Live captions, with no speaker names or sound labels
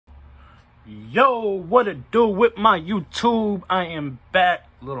Yo, what it do with my YouTube? I am back,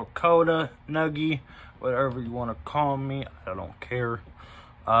 little Coda, Nuggy, whatever you want to call me. I don't care.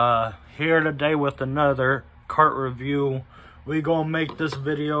 Here today with another cart review. We gonna make this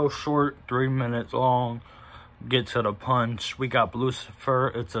video short, 3 minutes long. Get to the punch. We got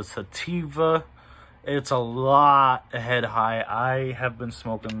Blucifer. It's a sativa. It's a lot head high. I have been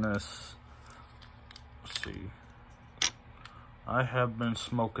smoking this. Let's see. I have been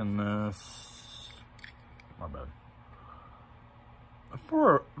smoking this, my bad,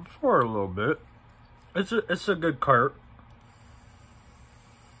 for a little bit. It's a good cart.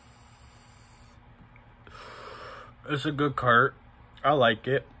 It's a good cart. I like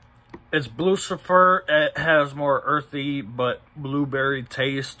it. It's Blucifer. It has more earthy but blueberry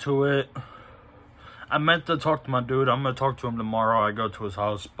taste to it. I meant to talk to my dude. I'm gonna talk to him tomorrow. I go to his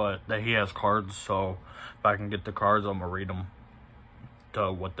house, but he has cards, so if I can get the cards, I'm gonna read them to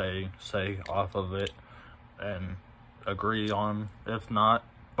what they say off of it and agree on, if not.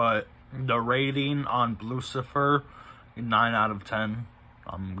 But the rating on Blucifer, 9 out of 10.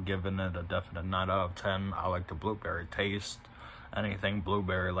 I'm giving it a definite 9 out of 10. I like the blueberry taste. Anything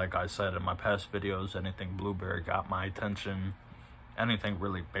blueberry, like I said in my past videos, anything blueberry got my attention. Anything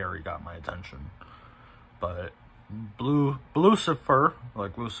really berry got my attention. But Blucifer,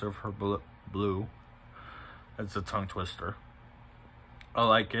 like Lucifer blue, it's a tongue twister. I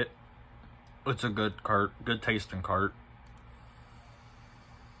like it. It's a good cart, good tasting cart.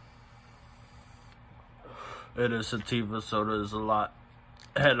 It is sativa, so it is a lot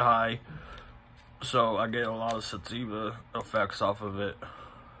head high. So I get a lot of sativa effects off of it.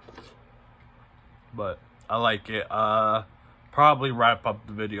 But I like it. Probably wrap up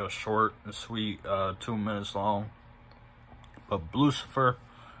the video short and sweet, 2 minutes long. But Blucifer,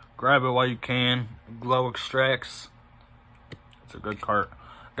 grab it while you can. Glow extracts. It's a good cart.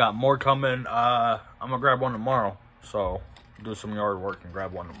 Got more coming. I'm gonna grab one tomorrow. So do some yard work and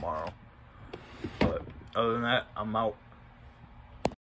grab one tomorrow. But other than that, I'm out.